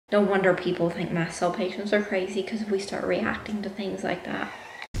No wonder people think mast cell patients are crazy, because we start reacting to things like that.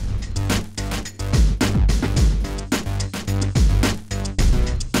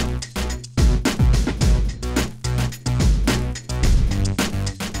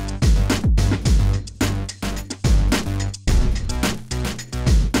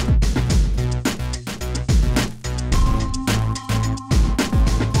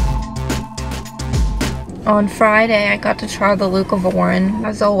 On Friday, I got to try the leucovorin.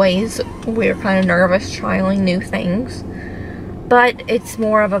 As always, we were kind of nervous trialing new things. But it's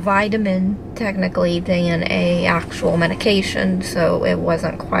more of a vitamin, technically, than a actual medication, so it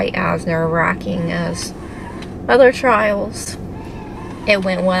wasn't quite as nerve-wracking as other trials. It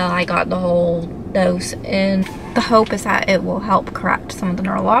went well. I got the whole dose, and the hope is that it will help correct some of the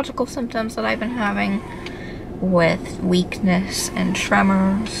neurological symptoms that I've been having with weakness and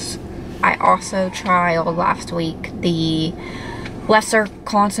tremors. I also trialed last week the lesser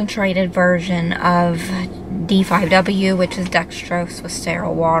concentrated version of D5W, which is dextrose with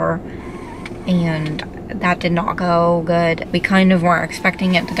sterile water, and that did not go good. We kind of weren't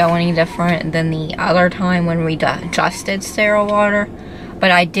expecting it to go any different than the other time when we just did sterile water,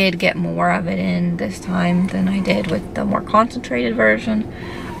 but I did get more of it in this time than I did with the more concentrated version,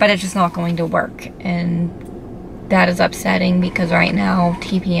 but it's just not going to work, and that is upsetting because right now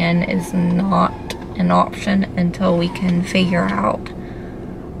TPN is not an option until we can figure out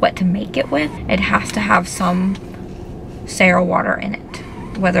what to make it with. It has to have some sterile water in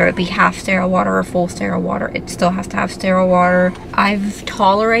it. Whether it be half sterile water or full sterile water, it still has to have sterile water. I've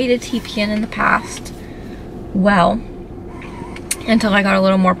tolerated TPN in the past well until I got a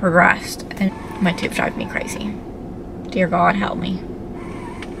little more progressed, and my tube drive me crazy. Dear God, help me.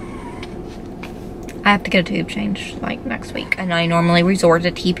 I have to get a tube change like next week, and I normally resort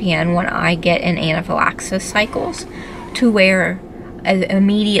to TPN when I get in anaphylaxis cycles, to where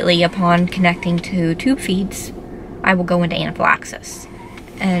immediately upon connecting to tube feeds, I will go into anaphylaxis.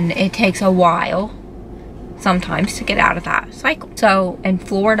 And it takes a while sometimes to get out of that cycle. So in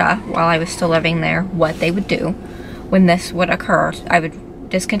Florida, while I was still living there, what they would do when this would occur, I would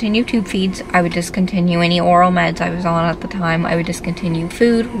discontinue tube feeds, I would discontinue any oral meds I was on at the time, I would discontinue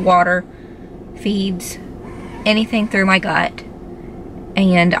food, water, feeds, anything through my gut,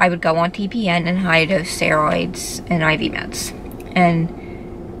 and I would go on TPN and high dose steroids and IV meds. And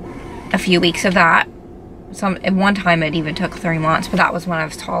a few weeks of that, at one time it even took 3 months, but that was when I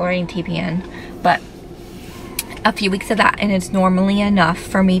was tolerating TPN, but a few weeks of that, and it's normally enough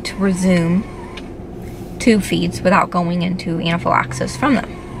for me to resume tube feeds without going into anaphylaxis from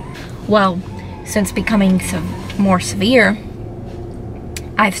them. Well, since becoming more severe,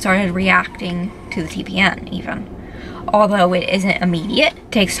 I've started reacting to the TPN even. Although it isn't immediate,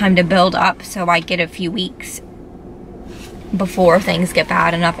 it takes time to build up, so I get a few weeks before things get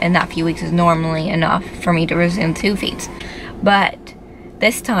bad enough, and that few weeks is normally enough for me to resume tube feeds. But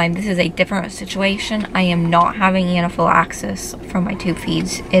this time, this is a different situation. I am not having anaphylaxis from my tube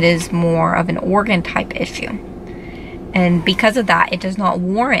feeds. It is more of an organ type issue. And because of that, it does not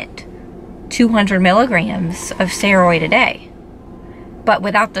warrant 200 milligrams of steroid a day. But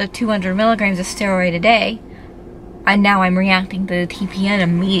without the 200 milligrams of steroid a day, now I'm reacting to the TPN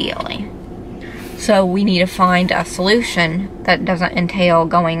immediately. So we need to find a solution that doesn't entail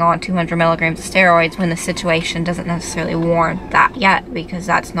going on 200 milligrams of steroids when the situation doesn't necessarily warrant that yet, because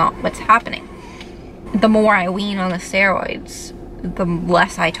that's not what's happening. The more I wean on the steroids, the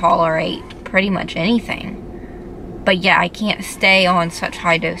less I tolerate pretty much anything. But yeah, I can't stay on such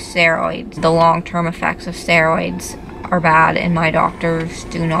high dose steroids. The long-term effects of steroids are bad, and my doctors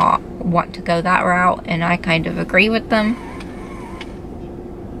do not want to go that route, and I kind of agree with them,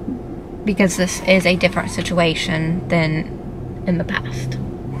 because this is a different situation than in the past.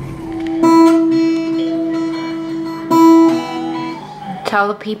 Tell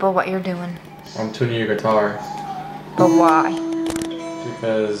the people what you're doing. I'm tuning your guitar. But why?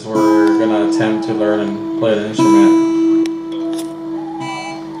 Because we're gonna attempt to learn and play an instrument.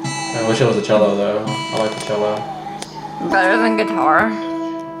 I wish it was a cello though. I like the cello. Better than guitar?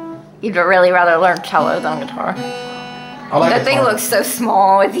 You'd really rather learn cello than guitar. I like that thing looks so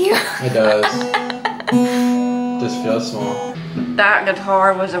small with you. It does. Just feels small. That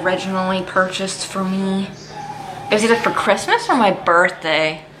guitar was originally purchased for me. It was either for Christmas or my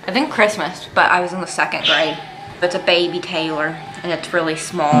birthday. I think Christmas, but I was in the 2nd grade. It's a baby Taylor, and it's really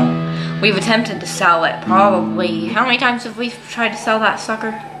small. We've attempted to sell it probably... How many times have we tried to sell that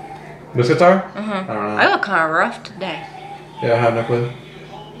sucker? This guitar? I don't know. I look kind of rough today. Yeah, I have no clue.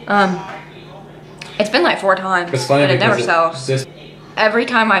 It's been like 4 times, It's funny but it never because sells. Every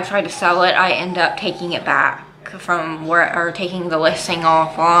time I've tried to sell it, I end up taking it back from or taking the listing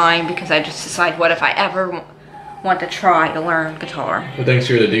offline because I just decided, what if I ever want to try to learn guitar? But thanks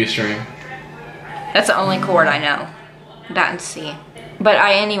to the D string. That's the only chord I know, that and C. But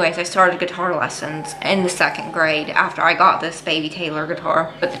I started guitar lessons in the 2nd grade after I got this baby Taylor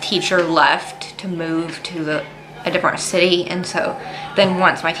guitar. But the teacher left to move to a different city, and so then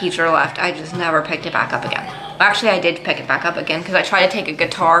once my teacher left, I just never picked it back up again. Actually, I did pick it back up again because I tried to take a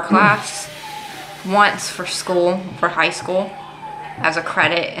guitar class once for school, for high school, as a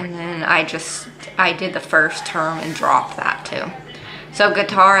credit, and then I did the first term and dropped that too. So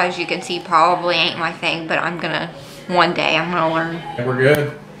guitar, as you can see, probably ain't my thing, but one day I'm gonna learn. I think we're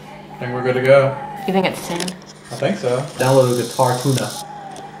good. I think we're good to go. You think it's 10? I think so. Download Guitar Tuna.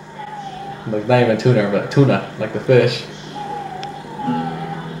 Like, not even tuna, but tuna, like the fish.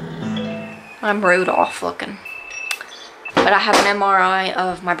 I'm Rudolph looking. But I have an MRI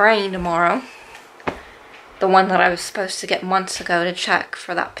of my brain tomorrow. The one that I was supposed to get months ago to check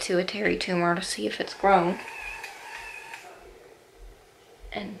for that pituitary tumor to see if it's grown.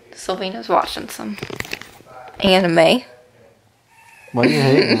 And Sylvina's watching some anime. Why do you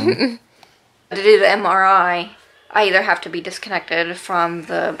hate him? To do the MRI, I either have to be disconnected from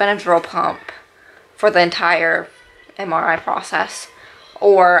the Benadryl pump for the entire MRI process,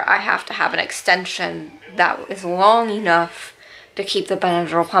 or I have to have an extension that is long enough to keep the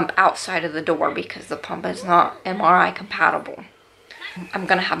Benadryl pump outside of the door because the pump is not MRI compatible. I'm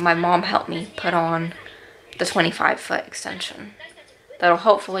gonna have my mom help me put on the 25-foot extension. That'll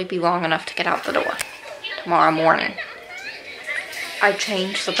hopefully be long enough to get out the door tomorrow morning. I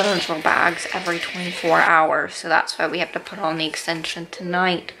change the Benadryl bags every 24 hours, so that's why we have to put on the extension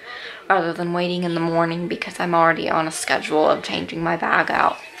tonight rather than waiting in the morning because I'm already on a schedule of changing my bag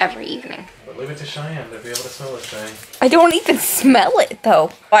out every evening. But leave it to Cheyenne to be able to smell this thing. I don't even smell it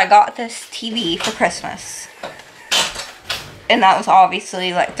though. I got this TV for Christmas, and that was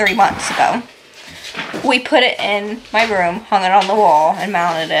obviously like 3 months ago. We put it in my room, hung it on the wall, and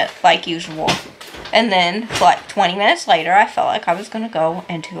mounted it like usual. And then, like 20 minutes later, I felt like I was going to go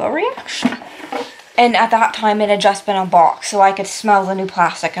into a reaction. And at that time, it had just been unboxed, so I could smell the new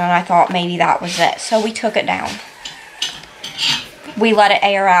plastic, and I thought maybe that was it. So we took it down. We let it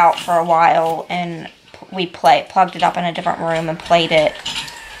air out for a while, and we plugged it up in a different room and played it.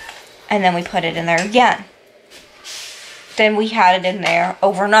 And then we put it in there again. Then we had it in there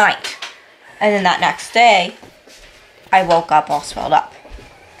overnight. And then that next day, I woke up all swelled up.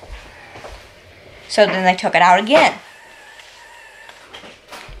 So then they took it out again.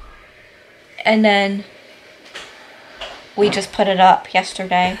 And then we just put it up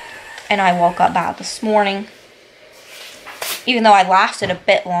yesterday. And I woke up bad this morning. Even though I lasted a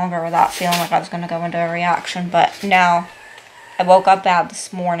bit longer without feeling like I was going to go into a reaction. But now I woke up bad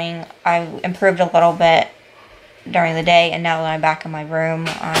this morning. I improved a little bit during the day. And now that I'm back in my room,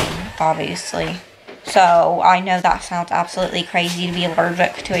 I'm obviously... So, I know that sounds absolutely crazy to be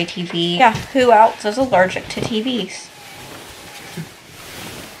allergic to a TV. Yeah, who else is allergic to TVs?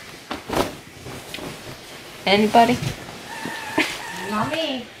 Anybody? Not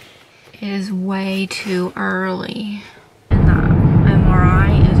me. It is way too early. And the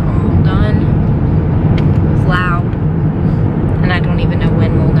MRI is all done. It's loud. And I don't even know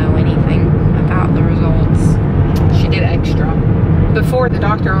when we'll know anything about the results. She did extra. Before, the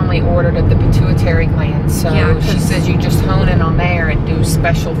doctor only ordered of the pituitary gland, so yeah, she says you just hone in on there and do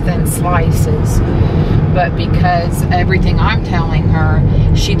special thin slices. But because everything I'm telling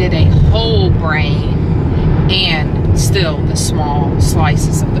her, she did a whole brain and still the small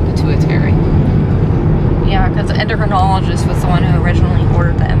slices of the pituitary. Yeah, because the endocrinologist was the one who originally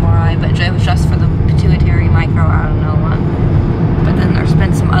ordered the MRI, but it was just for the pituitary micro, I don't know what. But then there's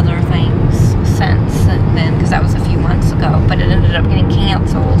been some other things since then, because that was a few months ago, but it ended up getting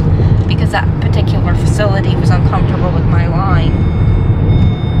canceled because that particular facility was uncomfortable with my line.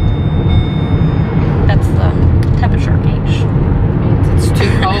 That's the temperature gauge. It's too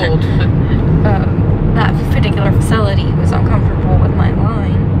cold. That particular facility was uncomfortable with my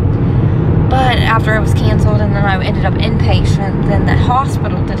line. But after it was canceled and then I ended up inpatient, then the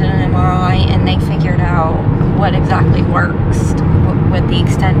hospital did an MRI and they figured out what exactly works with the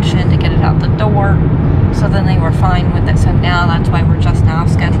extension to get it out the door. So then they were fine with it. So now that's why we're just now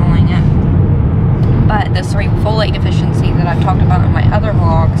scheduling it. But the cerebral folate deficiency that I've talked about in my other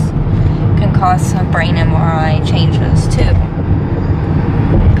vlogs can cause some brain MRI changes too.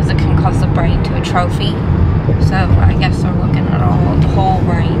 Because it can cause the brain to atrophy. So I guess they're looking at the whole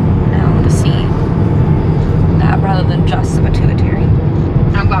brain now to see that rather than just the pituitary.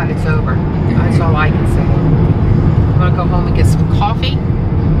 I'm glad it's over. That's all I can say. I'm going to go home and get some coffee.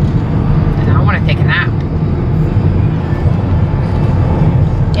 And I want to take a nap.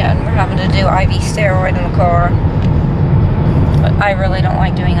 to do IV steroid in the car. But I really don't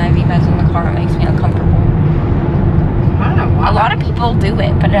like doing IV meds in the car. It makes me uncomfortable. I don't know why. A lot of people do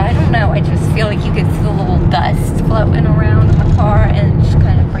it, but I don't know. I just feel like you can see the little dust floating around in the car, and it just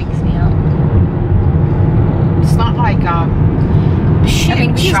kind of freaks me out. It's not like I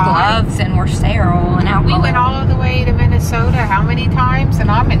mean, we use gloves and we're sterile and alcohol. We went all the way to Minnesota how many times, and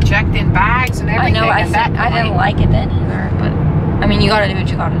I'm injecting bags and everything. I know. I didn't like it then either, but I mean, you got to do what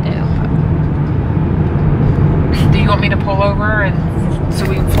you got to do. Do you want me to pull over and so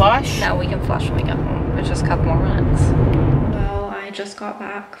we can flush? No, we can flush when we get home. It's just a couple more minutes. Well, I just got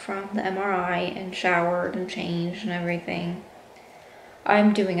back from the MRI and showered and changed and everything.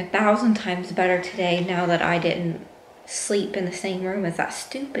 I'm doing 1,000 times better today now that I didn't sleep in the same room as that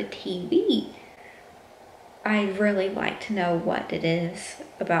stupid TV. I'd really like to know what it is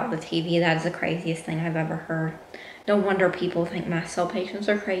about the TV. That is the craziest thing I've ever heard. No wonder people think mast cell patients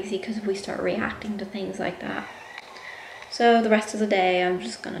are crazy, because we start reacting to things like that. So the rest of the day, I'm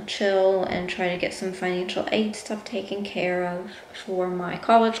just gonna chill and try to get some financial aid stuff taken care of for my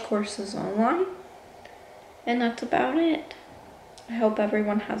college courses online. And that's about it. I hope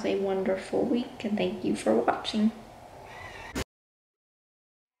everyone has a wonderful week, and thank you for watching.